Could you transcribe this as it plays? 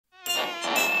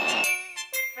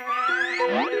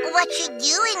What you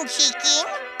doing, chicken?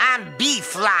 I'm bee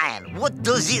flying. What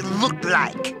does it look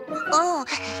like? Oh,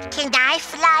 can I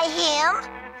fly him?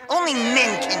 Only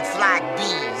men can fly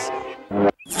bees.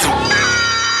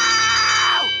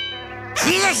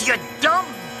 Here's your dumb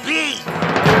bee.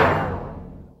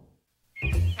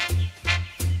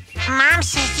 Mom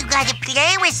says you gotta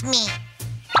play with me.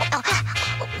 Oh,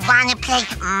 wanna play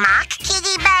mock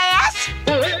kitty bass?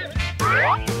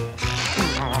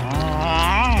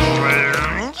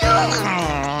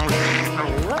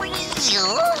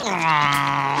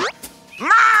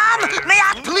 Mom, may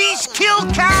I please kill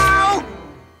cow?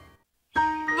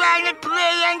 Wanna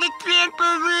play on the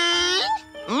trampoline?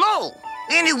 No.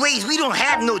 Anyways, we don't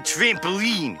have no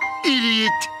trampoline,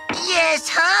 idiot. Yes,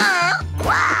 huh?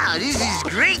 Wow, this is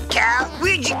great, cow.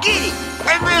 Where'd you get it?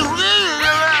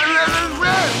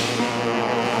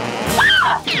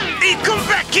 Hey, come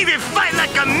back here and fight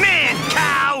like a man,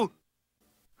 cow!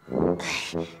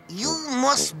 You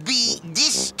must be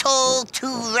this tall to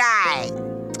ride.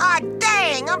 Ah,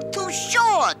 dang, I'm too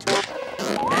short.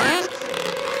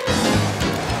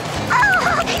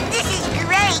 Oh, this is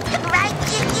great, right,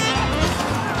 chicken?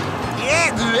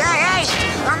 Yeah, great.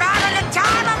 I'm having the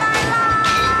time of my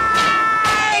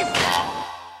life!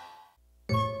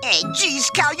 Hey, geez,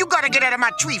 cow, you gotta get out of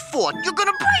my tree fort. You're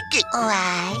gonna break it. All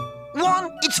right.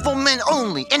 1, it's for men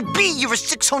only, and B, you're a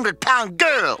 600-pound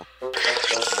girl.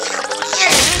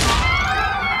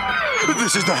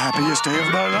 This is the happiest day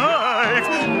of my life.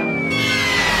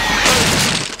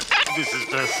 This is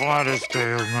the saddest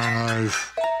day of my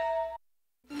life.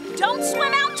 Don't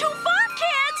swim out too far,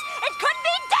 kids! It could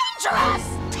be dangerous!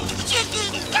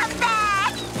 Chicken, come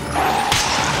back!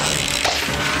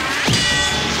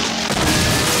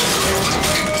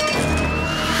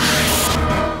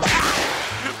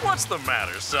 What's the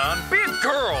matter, son? Be a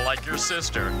girl like your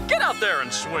sister. Get out there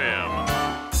and swim.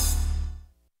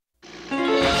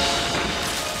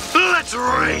 Let's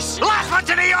race! Last one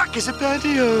to New York is a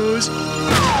pantyhose.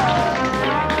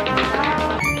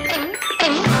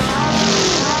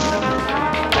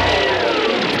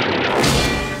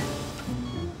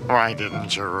 Why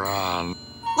didn't you run?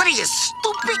 What are you,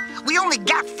 stupid? We only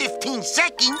got 15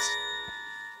 seconds.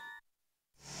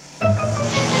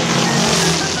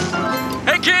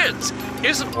 Hey, kids!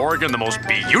 Isn't Oregon the most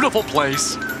beautiful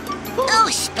place? Oh,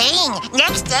 Spain,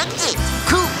 next exit.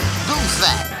 Cool, go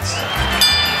fast.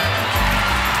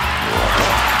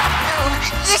 Oh,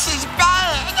 this is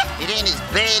bad. It ain't as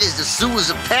bad as the sewers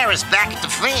of Paris back at the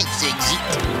France exit.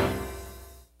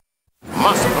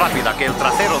 Más rápida que el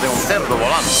trasero de un cerdo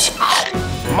volante.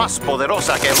 Más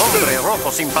poderosa que el hombre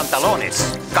rojo sin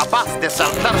pantalones. Capaz de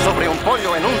saltar sobre un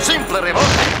pollo en un simple rebote.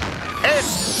 ¡Es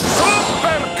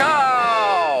Super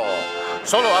Cow!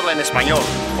 Solo habla en español.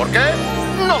 ¿Por qué?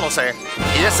 No lo sé.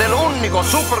 Y es el único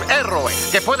superhéroe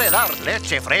que puede dar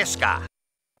leche fresca.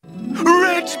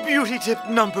 Red's beauty tip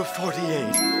number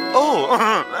 48. Oh,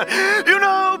 you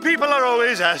know, people are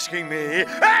always asking me,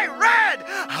 "Hey, Red,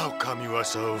 how come you are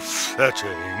so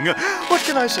fetching?" What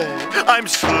can I say? I'm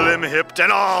slim-hipped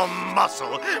and all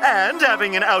muscle, and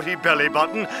having an outie belly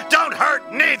button don't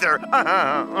hurt neither.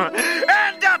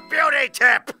 And a beauty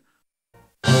tip.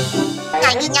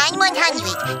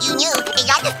 99-100. You know, a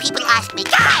lot of people ask me,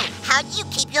 how do you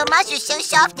keep your muscles so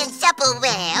soft and supple?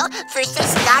 Well, first I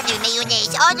slather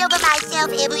mayonnaise all over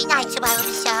myself every night so I will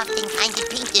be soft and kind of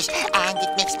pinkish, and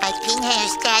it makes my pin hair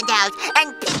stand out.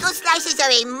 And pickle slices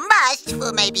are a must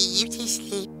for my beauty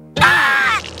sleep.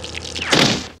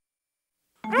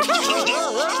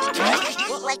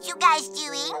 What you guys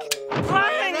doing?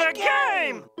 Playing a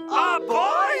game! A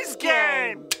boys'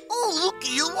 game! Oh, look,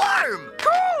 you worm!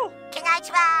 Cool! Can I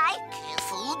try?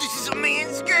 Careful, this is a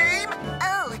man's game.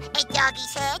 Oh, a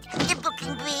doggy's head, the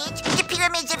Brooklyn Bridge, the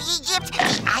pyramids of Egypt,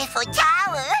 the Eiffel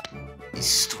Tower. You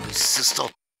stupid sister.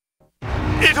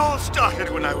 It all started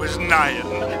when I was 9.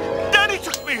 Daddy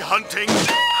took me hunting.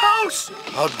 House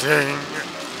hunting.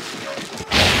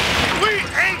 We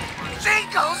ate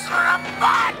seagulls for a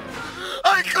month.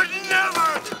 I could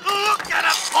never look at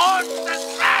a corpse the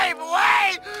same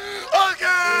way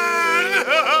again.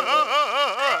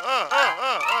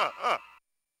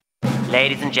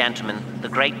 Ladies and gentlemen, the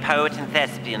great poet and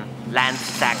thespian, Lance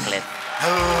Sackless.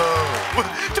 Oh,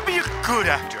 to be a good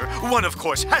actor, one of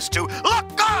course has to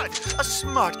look good! A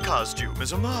smart costume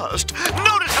is a must.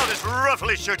 Notice how this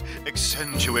ruffly shirt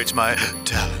accentuates my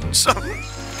talents.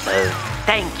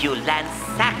 Thank you, Lance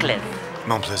Sackless.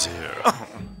 Mon plaisir.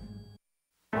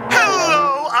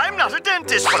 Hello, I'm not a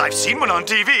dentist, but I've seen one on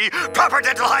TV. Proper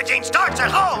dental hygiene starts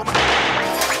at home.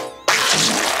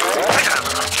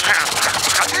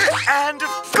 And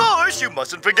of course, course, you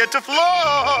mustn't forget to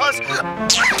floss.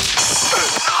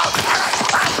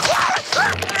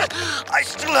 I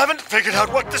still haven't figured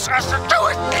out what this has to do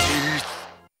with me.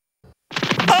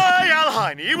 I,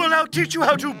 Alhaini, will now teach you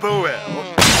how to Boel.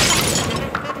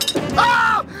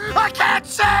 Oh! I can't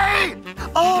see!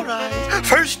 All right.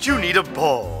 First, you need a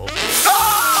ball.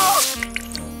 Oh!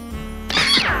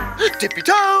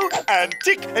 Tippy-toe, and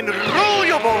tick, and roll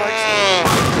your ball like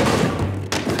so.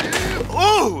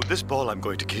 Oh, this ball I'm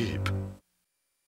going to keep.